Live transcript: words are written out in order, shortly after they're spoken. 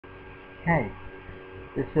Hey,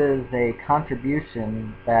 this is a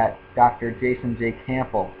contribution that Dr. Jason J.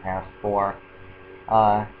 Campbell asked for.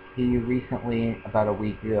 Uh, he recently, about a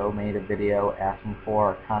week ago, made a video asking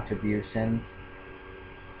for contributions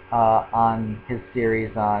on his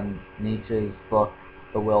series on Nietzsche's book,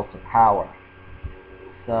 The Will to Power.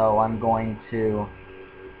 So I'm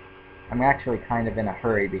actually kind of in a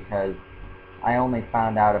hurry because I only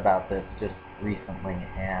found out about this just recently,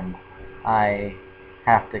 and I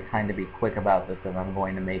have to kind of be quick about this if I'm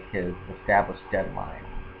going to make his established deadline.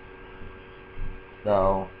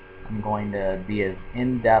 So I'm going to be as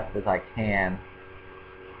in-depth as I can,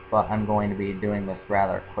 but I'm going to be doing this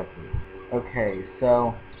rather quickly. Okay,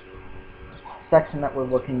 so the section that we're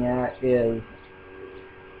looking at is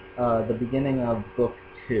the beginning of Book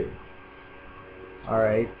 2.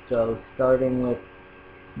 Alright, so starting with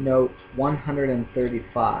note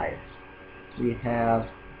 135, we have,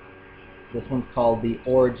 this one's called The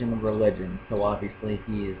Origin of Religion, so obviously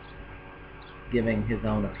he's giving his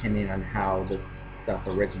own opinion on how this stuff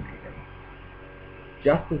originated.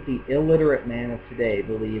 Just as the illiterate man of today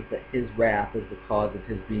believes that his wrath is the cause of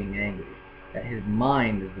his being angry, that his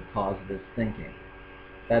mind is the cause of his thinking,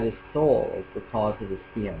 that his soul is the cause of his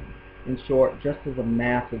feeling. In short, just as a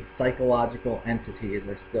mass of psychological entities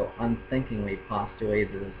are still unthinkingly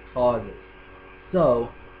postulated as causes, so,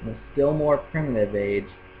 in a still more primitive age,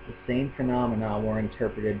 the same phenomena were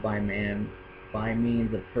interpreted by man by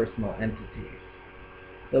means of personal entities.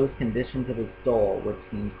 Those conditions of his soul which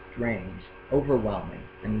seemed strange, overwhelming,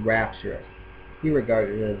 and rapturous, he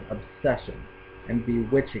regarded as obsessions and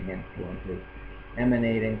bewitching influences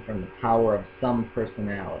emanating from the power of some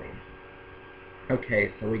personality.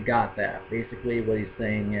 Okay, so we got that. Basically what he's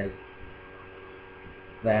saying is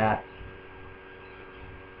that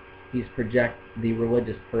the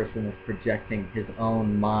religious person is projecting his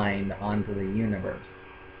own mind onto the universe.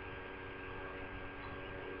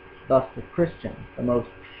 Thus the Christian, the most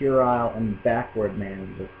puerile and backward man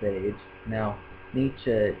of this age. Now,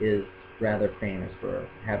 Nietzsche is rather famous for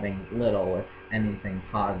having little, if anything,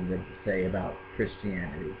 positive to say about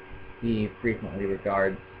Christianity. He frequently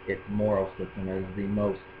regards its moral system as the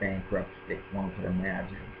most bankrupt one could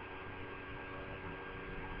imagine.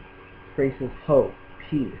 Traces hope,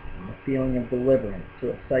 peace, and the feeling of deliverance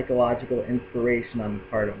to a psychological inspiration on the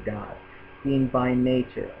part of God, being by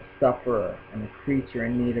nature a sufferer and a creature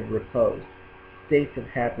in need of repose, states of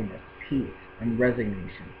happiness, peace, and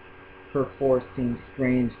resignation, perforce seem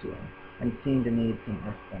strange to him and seem to need some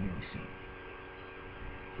explanation.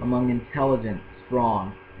 Among intelligent,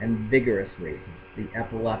 strong, and vigorous races, the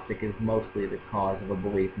epileptic is mostly the cause of a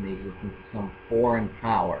belief in the existence of some foreign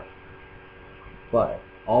power. But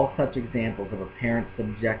all such examples of apparent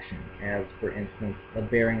subjection, as, for instance, the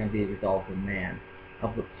bearing of the exalted man,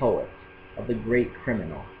 of the poet, of the great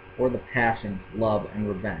criminal, or the passions, love, and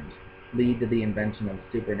revenge, lead to the invention of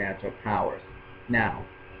supernatural powers. Now,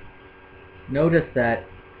 notice that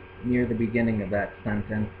near the beginning of that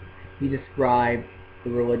sentence, he described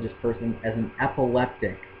the religious person as an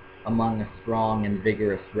epileptic among a strong and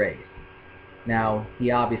vigorous race. Now,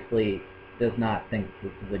 he obviously does not think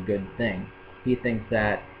this is a good thing. He thinks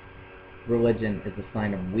that religion is a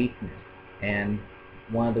sign of weakness, and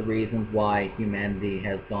one of the reasons why humanity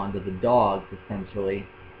has gone to the dogs, essentially,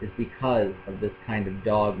 is because of this kind of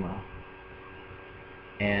dogma.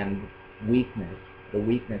 And weakness, the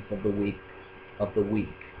weakness of the weak,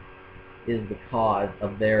 is the cause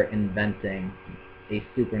of their inventing a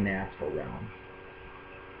supernatural realm.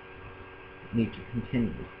 Nietzsche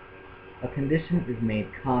continues, a condition is made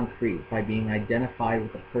concrete by being identified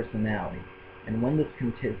with a personality, and when this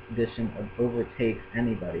condition overtakes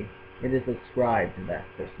anybody, it is ascribed to that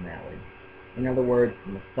personality. In other words,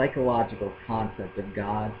 in the psychological concept of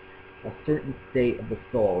God, a certain state of the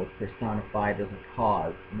soul is personified as a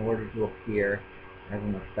cause in order to appear as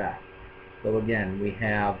an effect. So again, we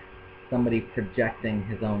have somebody projecting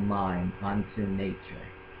his own mind onto nature.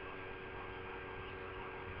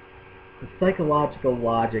 The psychological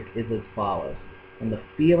logic is as follows. When the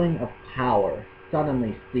feeling of power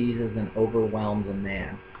suddenly seizes and overwhelms a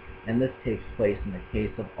man, and this takes place in the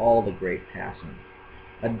case of all the great passions,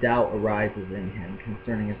 a doubt arises in him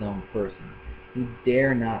concerning his own person. He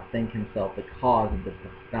dare not think himself the cause of this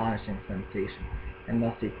astonishing sensation, and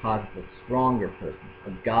thus he posits a stronger person,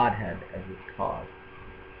 a Godhead, as his cause.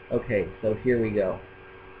 Okay, so here we go.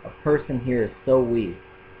 A person here is so weak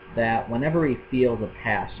that whenever he feels a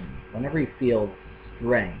passion, whenever he feels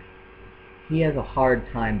strength, he has a hard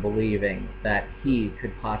time believing that he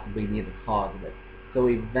could possibly be the cause of it. So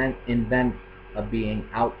he invents a being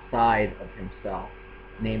outside of himself,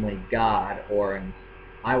 namely God, or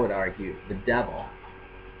I would argue, the devil.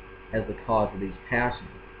 as the cause of these passions.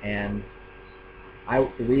 And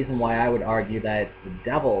the reason why I would argue that it's the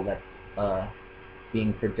devil that's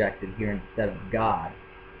being projected here instead of God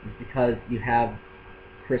is because you have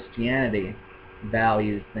Christianity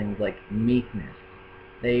values things like meekness.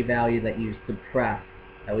 They value that you suppress,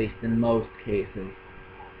 at least in most cases,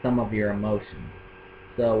 some of your emotions.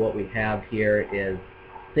 So what we have here is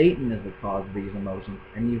Satan is the cause of these emotions,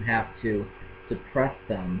 and you have to suppress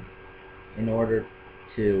them in order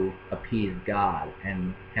to appease God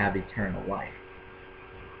and have eternal life.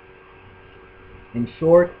 In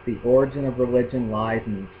short, the origin of religion lies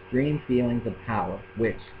in the extreme feelings of power,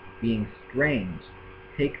 which, being strange,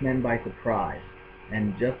 take men by surprise,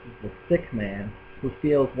 and just as the sick man, who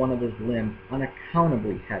feels one of his limbs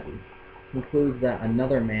unaccountably heavy, concludes that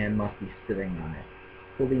another man must be sitting on it,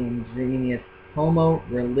 so the ingenious Homo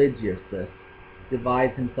religiosus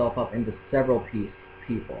divides himself up into several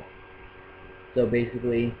people. So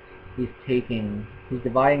basically, he's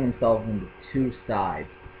dividing himself into two sides.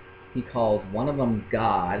 He calls one of them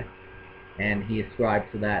God, and he ascribes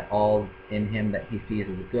to that all in him that he sees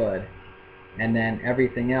as good, and then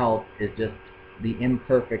everything else is just the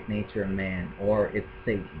imperfect nature of man, or it's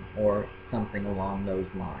Satan, or something along those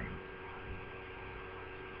lines.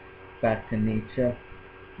 Back to Nietzsche.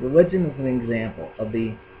 Religion is an example of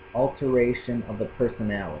the alteration of the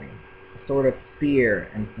personality, a sort of fear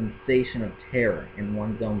and sensation of terror in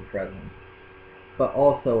one's own presence, but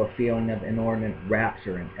also a feeling of inordinate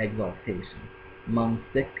rapture and exaltation. Among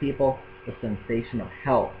sick people, the sensation of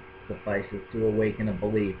health suffices to awaken a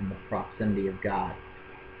belief in the proximity of God.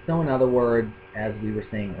 So in other words, as we were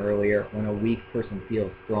saying earlier, when a weak person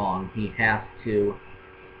feels strong, he can't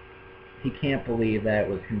believe that it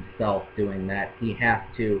was himself doing that. He has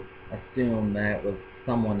to assume that it was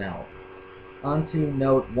someone else. On to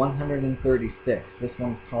note 136. This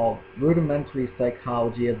one's called Rudimentary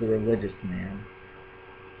Psychology of the Religious Man.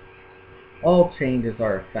 All changes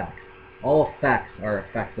are effects. All effects are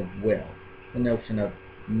effects of will. The notion of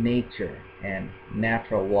nature and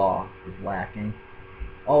natural law is lacking.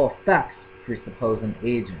 All effects presuppose an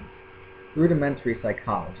agent. Rudimentary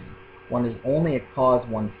psychology. One is only a cause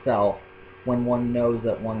oneself when one knows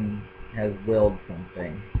that one has willed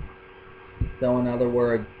something. So in other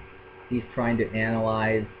words, he's trying to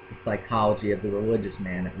analyze the psychology of the religious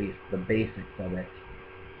man, at least the basics of it.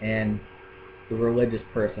 And the religious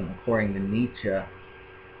person, according to Nietzsche,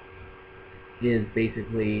 is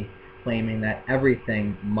basically claiming that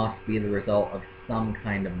everything must be the result of some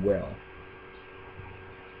kind of will.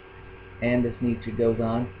 And as Nietzsche goes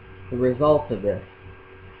on, the result of this,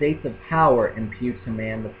 states of power impute to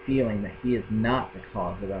man the feeling that he is not the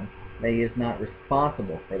cause of them, that he is not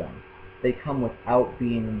responsible for them. They come without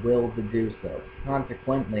being willed to do so.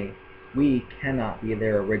 Consequently, we cannot be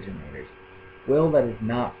their originators. Will that is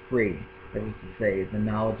not free, that is to say, the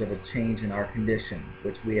knowledge of a change in our condition,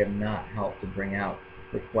 which we have not helped to bring out,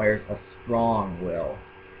 requires a strong will.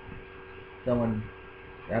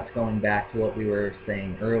 That's going back to what we were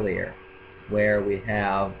saying earlier, where we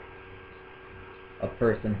have a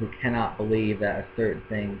person who cannot believe that a certain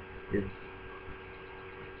thing is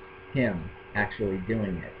him actually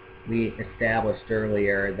doing it. We established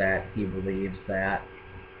earlier that he believes that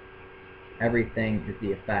everything is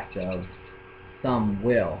the effect of some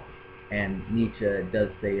will, and Nietzsche does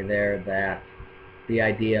say there that the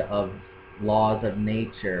idea of laws of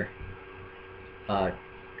nature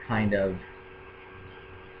kind of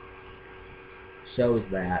shows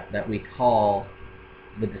that we call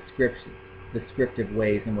the descriptive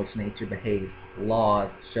ways in which nature behaves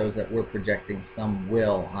laws, shows that we're projecting some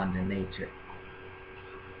will onto nature.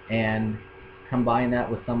 And combine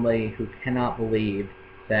that with somebody who cannot believe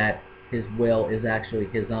that his will is actually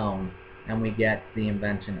his own, and we get the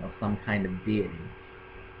invention of some kind of deity.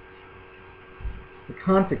 The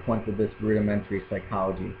consequence of this rudimentary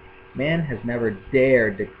psychology, man has never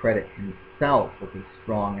dared to credit himself with his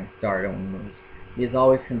strong and startling moves. He has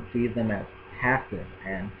always conceived them as passive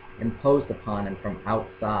and imposed upon him from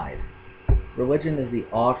outside. Religion is the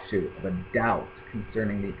offshoot of a doubt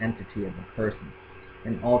concerning the entity of the person,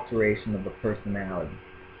 an alteration of the personality,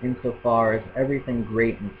 insofar as everything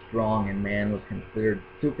great and strong in man was considered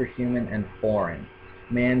superhuman and foreign.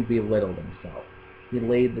 Man belittled himself. He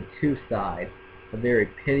laid the two sides, the very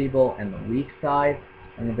pitiable and the weak side,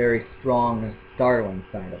 and the very strong and startling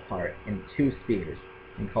side apart, in two spheres,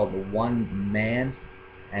 and called the one man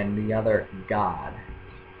and the other God.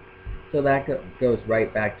 So that goes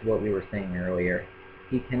right back to what we were saying earlier.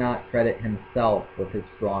 He cannot credit himself with his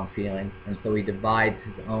strong feelings, and so he divides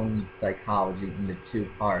his own psychology into two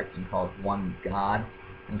parts and calls one God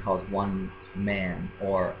and calls one man,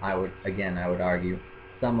 or I would argue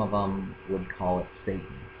some of them would call it Satan.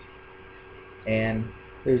 And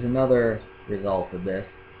there's another result of this,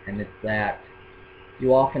 and it's that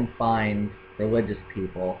you often find religious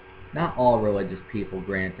people, not all religious people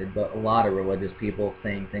granted, but a lot of religious people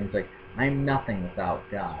saying things like, I'm nothing without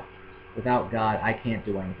God. Without God, I can't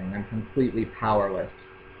do anything. I'm completely powerless.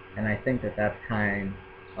 And I think that that's kind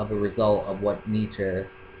of a result of what Nietzsche's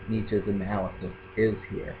analysis is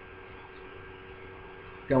here.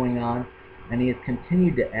 Going on, and he has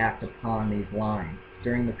continued to act upon these lines.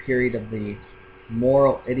 During the period of the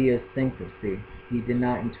moral idiosyncrasy, he did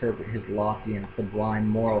not interpret his lofty and sublime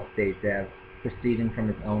moral states as proceeding from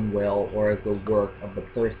his own will or as the work of the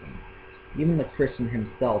person. Even the Christian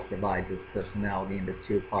himself divides his personality into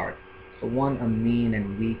two parts, the one a mean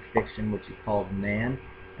and weak fiction which he calls man,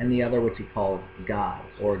 and the other which he calls God,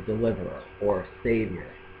 or deliverer, or savior.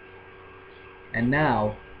 And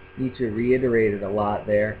now, Nietzsche reiterated a lot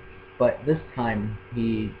there, but this time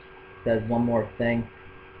he says one more thing.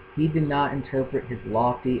 He did not interpret his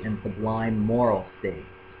lofty and sublime moral state.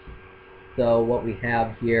 So what we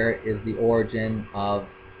have here is the origin of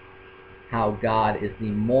how God is the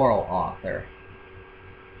moral author.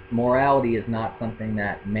 Morality is not something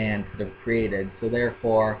that man could have created, so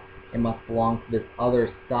therefore it must belong to this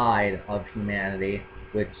other side of humanity,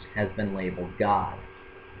 which has been labeled God.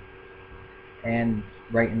 And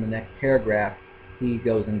right in the next paragraph, he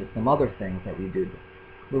goes into some other things that we do.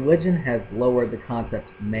 Religion has lowered the concept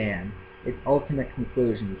of man. Its ultimate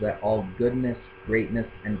conclusion is that all goodness, greatness,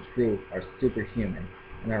 and truth are superhuman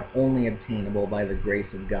and are only obtainable by the grace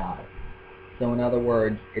of God. So in other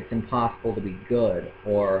words, it's impossible to be good,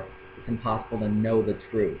 or it's impossible to know the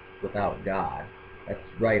truth without God. That's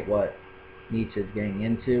right what Nietzsche is getting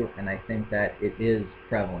into, and I think that it is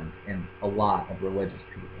prevalent in a lot of religious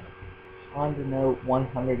people. On to note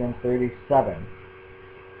 137.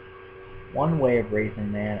 One way of raising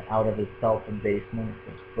man out of his self-abasement,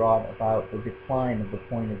 which brought about the decline of the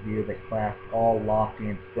point of view that classed all lofty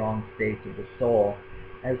and strong states of the soul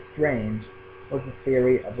as strange, was the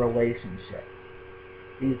theory of relationship.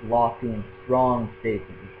 These lofty and strong states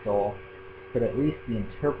of the soul could at least be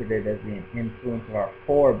interpreted as the influence of our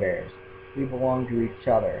forebears. We belonged to each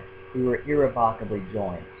other. We were irrevocably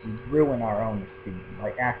joined. We grew in our own esteem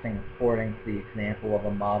by acting according to the example of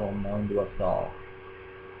a model known to us all.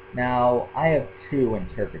 Now, I have two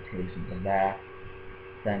interpretations of that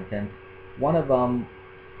sentence. Both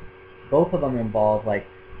of them involve like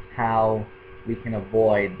how we can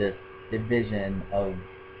avoid this division of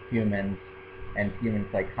humans and human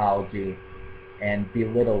psychology and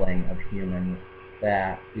belittling of humans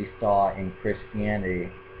that we saw in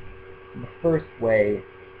Christianity. The first way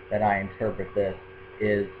that I interpret this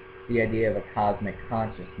is the idea of a cosmic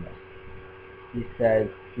consciousness. He says,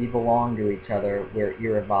 we belong to each other, we're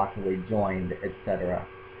irrevocably joined, etc.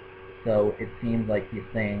 So it seems like he's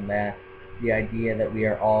saying that the idea that we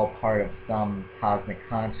are all part of some cosmic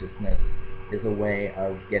consciousness is a way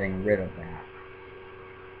of getting rid of that.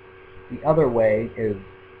 The other way is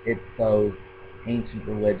it's those ancient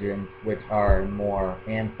religions which are more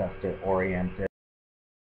ancestor-oriented.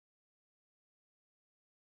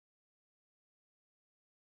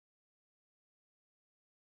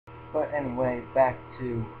 But anyway, back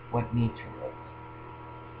to what Nietzsche wrote.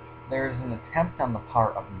 There is an attempt on the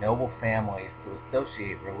part of noble families to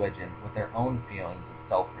associate religion with their own feelings of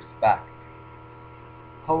self-respect.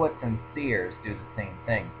 Poets and seers do the same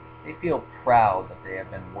thing. They feel proud that they have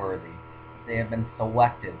been worthy, that they have been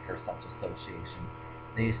selected for such association.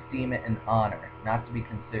 They esteem it an honor, not to be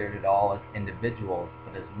considered at all as individuals,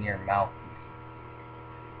 but as mere mouthpieces.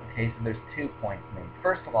 Okay, so there's 2 points made.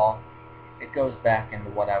 First of all, it goes back into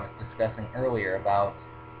what I was discussing earlier about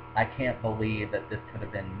I can't believe that this could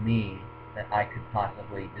have been me, that I could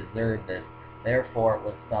possibly deserve this, therefore it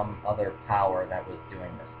was some other power that was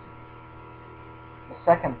doing this to me.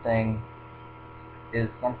 The second thing is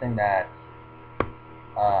something that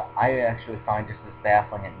I actually find just as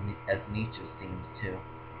baffling as Nietzsche seems to,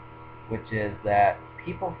 which is that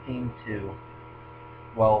people seem to,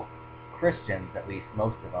 well, Christians at least,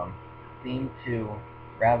 most of them, seem to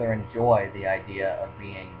rather enjoy the idea of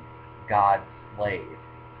being God's slave.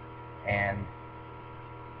 And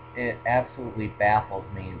it absolutely baffles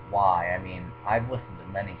me why. I mean, I've listened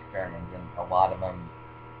to many sermons, and a lot of them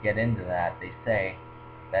get into that. They say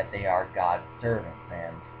that they are God's servants,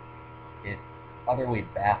 and it utterly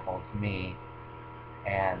baffles me.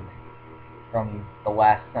 And from the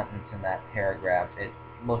last sentence in that paragraph, it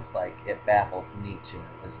looks like it baffles Nietzsche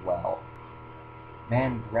as well.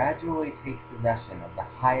 Man gradually takes possession of the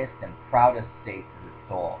highest and proudest states of his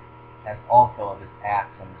soul, as also of his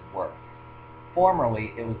acts and his works.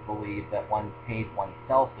 Formerly, it was believed that one paid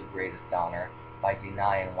oneself the greatest honor by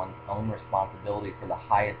denying one's own responsibility for the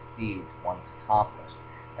highest deeds once accomplished,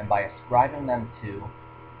 and by ascribing them to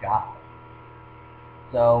God.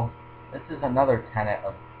 So, this is another tenet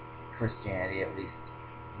of Christianity, at least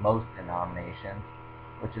most denominations,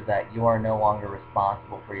 which is that you are no longer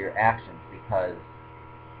responsible for your actions because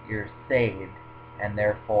you're saved, and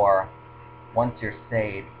therefore, once you're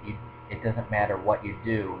saved, it doesn't matter what you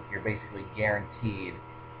do, you're basically guaranteed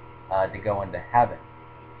to go into heaven.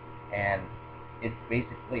 And it's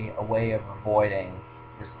basically a way of avoiding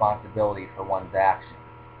responsibility for one's actions.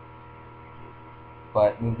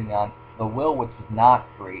 But moving on, the will which was not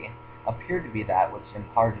free appeared to be that which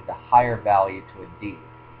imparted a higher value to a deed.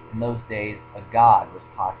 In those days, a god was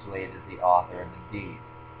postulated as the author of the deed.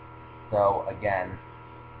 So again,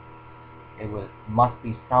 must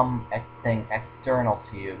be something external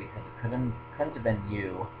to you, because it couldn't have been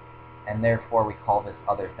you, and therefore we call this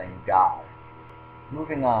other thing God.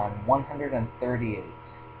 Moving on, 138.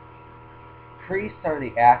 Priests are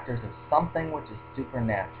the actors of something which is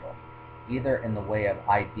supernatural, either in the way of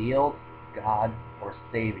ideals, gods, or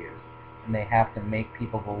saviors, and they have to make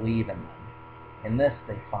people believe in them. In this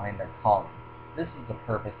they find their calling. This is the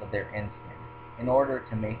purpose of their instinct. In order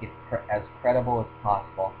to make it as credible as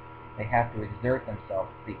possible, they have to exert themselves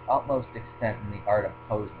to the utmost extent in the art of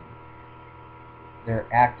posing. Their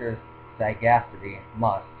actors' sagacity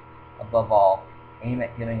must, above all, aim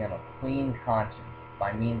at giving them a clean conscience,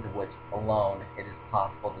 by means of which alone it is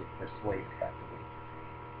possible to persuade effectively.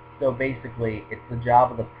 So basically, it's the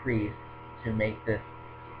job of the priest to make this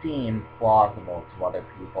seem plausible to other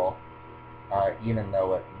people, even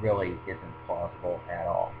though it really isn't plausible at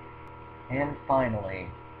all. And finally,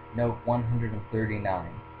 note 139.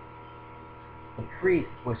 The priest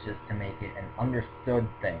wishes to make it an understood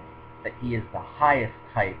thing that he is the highest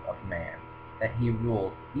type of man, that he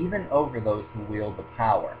rules even over those who wield the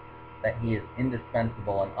power, that he is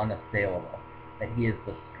indispensable and unassailable, that he is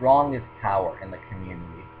the strongest power in the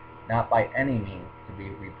community, not by any means to be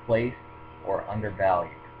replaced or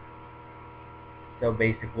undervalued. So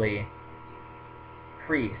basically,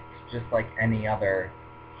 priests, just like any other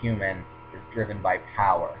human, is driven by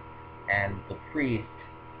power, and the priest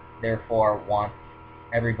therefore wants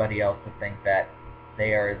everybody else to think that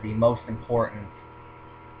they are the most important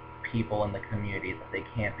people in the community, that they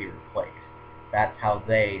can't be replaced. That's how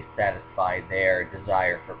they satisfy their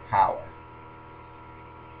desire for power.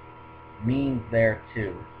 Means there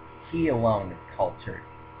too, he alone is cultured.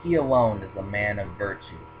 He alone is a man of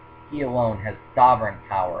virtue. He alone has sovereign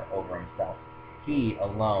power over himself. He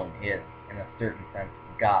alone is, in a certain sense,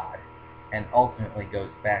 God, and ultimately goes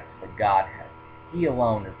back to the Godhead. He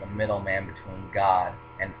alone is the middleman between God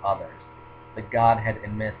and others. The Godhead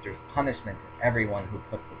administers punishment to everyone who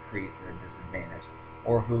puts the priest at a disadvantage,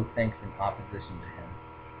 or who thinks in opposition to him.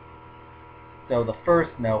 So the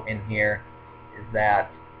first note in here is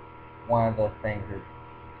that one of the things is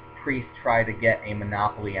priests try to get a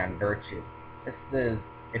monopoly on virtue. This is,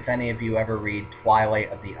 if any of you ever read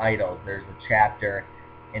Twilight of the Idols, there's a chapter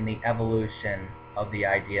in the evolution of the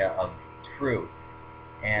idea of truth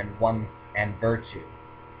and virtue,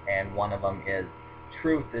 and one of them is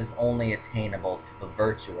truth is only attainable to the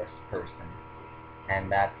virtuous person,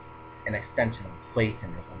 and that's an extension of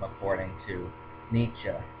Platonism according to Nietzsche.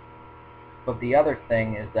 But the other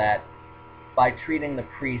thing is that by treating the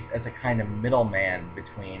priest as a kind of middleman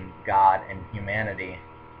between God and humanity,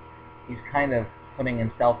 he's kind of putting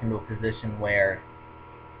himself into a position where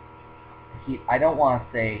I don't want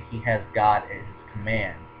to say he has God at his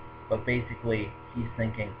command, but basically he's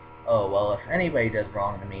thinking, oh, well, if anybody does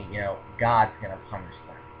wrong to me, God's going to punish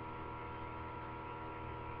them.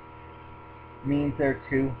 Means there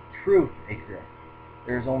too, truth exists.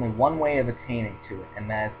 There is only one way of attaining to it, and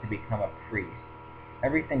that is to become a priest.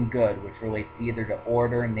 Everything good which relates either to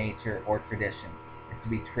order, nature, or tradition is to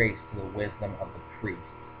be traced to the wisdom of the priest.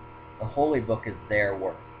 The holy book is their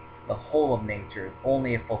work. The whole of nature is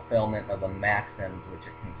only a fulfillment of the maxims which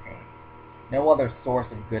it contains. No other source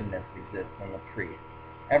of goodness exists than the priest.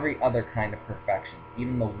 Every other kind of perfection,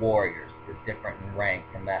 even the warrior's, is different in rank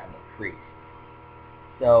from that of the priest.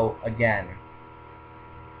 So, again,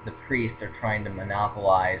 the priests are trying to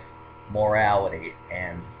monopolize morality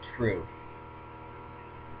and truth.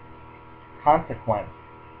 Consequence,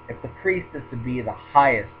 if the priest is to be the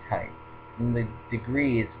highest type, then the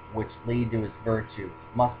degrees which lead to his virtue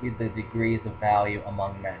must be the degrees of value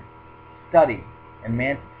among men. Study,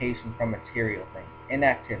 emancipation from material things,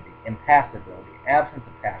 inactivity, impassibility, absence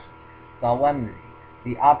of passion, solemnity,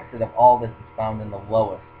 the opposite of all this is found in the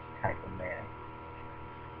lowest type of man.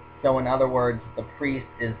 So in other words, the priest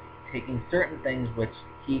is taking certain things which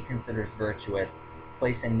he considers virtuous,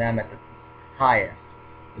 placing them at the highest.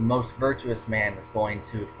 The most virtuous man is going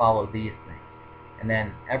to follow these things. And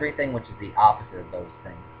then everything which is the opposite of those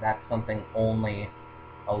things, that's something only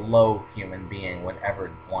a low human being would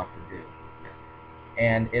ever want to do.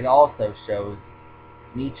 And it also shows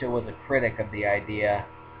Nietzsche was a critic of the idea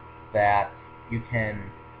that you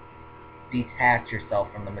can detach yourself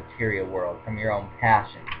from the material world, from your own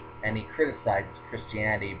passions. And he criticizes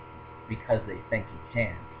Christianity because they think you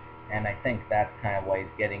can. And I think that's kind of what he's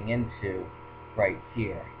getting into right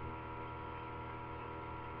here.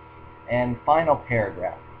 And final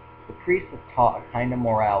paragraph. The priest is taught a kind of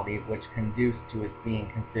morality which conduces to his being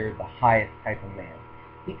considered the highest type of man.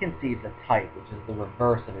 He conceives a type which is the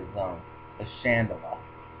reverse of his own, the Chandala.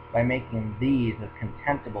 By making these as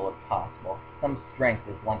contemptible as possible, some strength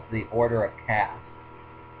is lent to the order of caste.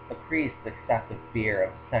 The priest's excessive fear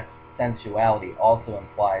of sensuality also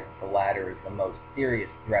implies that the latter is the most serious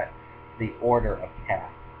threat to the order of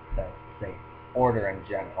caste, that is to say, order in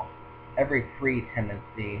general. Every free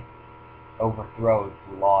tendency overthrows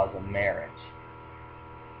the laws of marriage.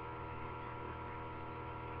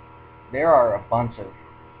 There are a bunch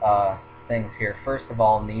of things here. First of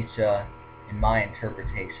all, Nietzsche, in my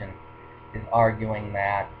interpretation, is arguing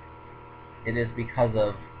that it is because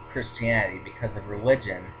of Christianity, because of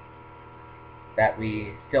religion, that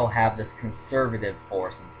we still have this conservative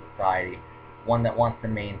force in society, one that wants to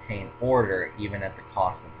maintain order even at the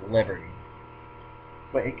cost of liberty.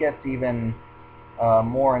 But it gets even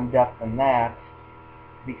more in depth than that,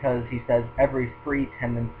 because he says every free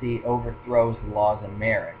tendency overthrows the laws of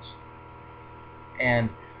marriage. And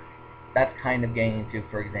that's kind of getting into,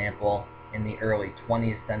 for example, in the early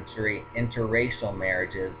 20th century, interracial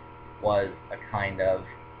marriages was a kind of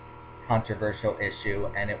controversial issue,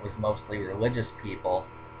 and it was mostly religious people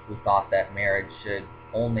who thought that marriage should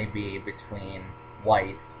only be between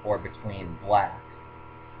whites or between blacks.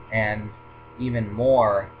 And even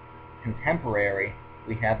more contemporary,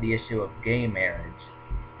 we have the issue of gay marriage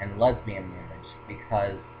and lesbian marriage,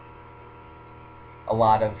 because a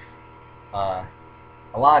lot of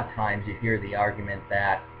times you hear the argument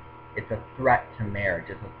that it's a threat to marriage,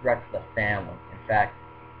 it's a threat to the family. In fact,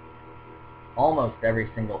 almost every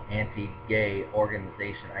single anti-gay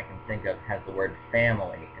organization I can think of has the word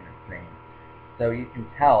family in its name. So you can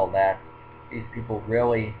tell that these people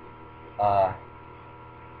really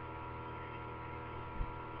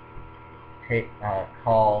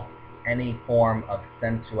call any form of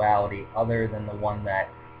sensuality other than the one that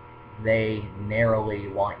they narrowly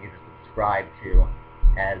want you to subscribe to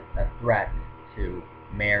as a threat to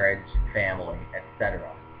marriage, family,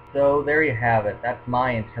 etc. So there you have it. That's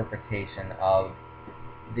my interpretation of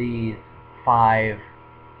these 5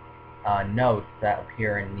 notes that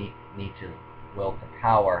appear in Nietzsche's Will to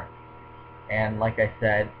Power. And like I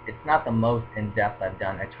said, it's not the most in-depth I've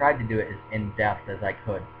done. I tried to do it as in-depth as I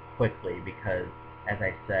could quickly because, as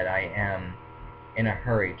I said, I am in a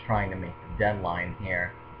hurry trying to make the deadline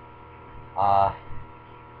here.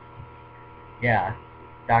 Yeah,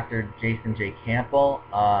 Dr. Jason J. Campbell,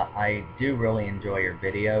 I do really enjoy your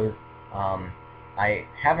videos. I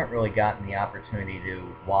haven't really gotten the opportunity to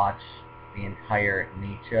watch the entire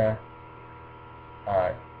Nietzsche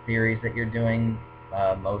series that you're doing,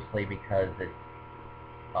 mostly because it's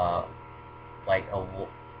like a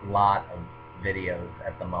lot of videos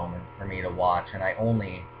at the moment for me to watch, and I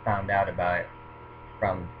only found out about it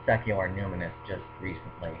from Secular Numinous just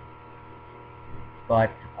recently.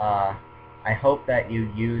 But I hope that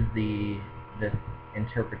you use this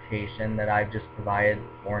interpretation that I've just provided,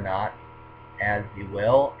 or not, as you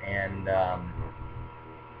will, and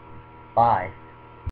bye.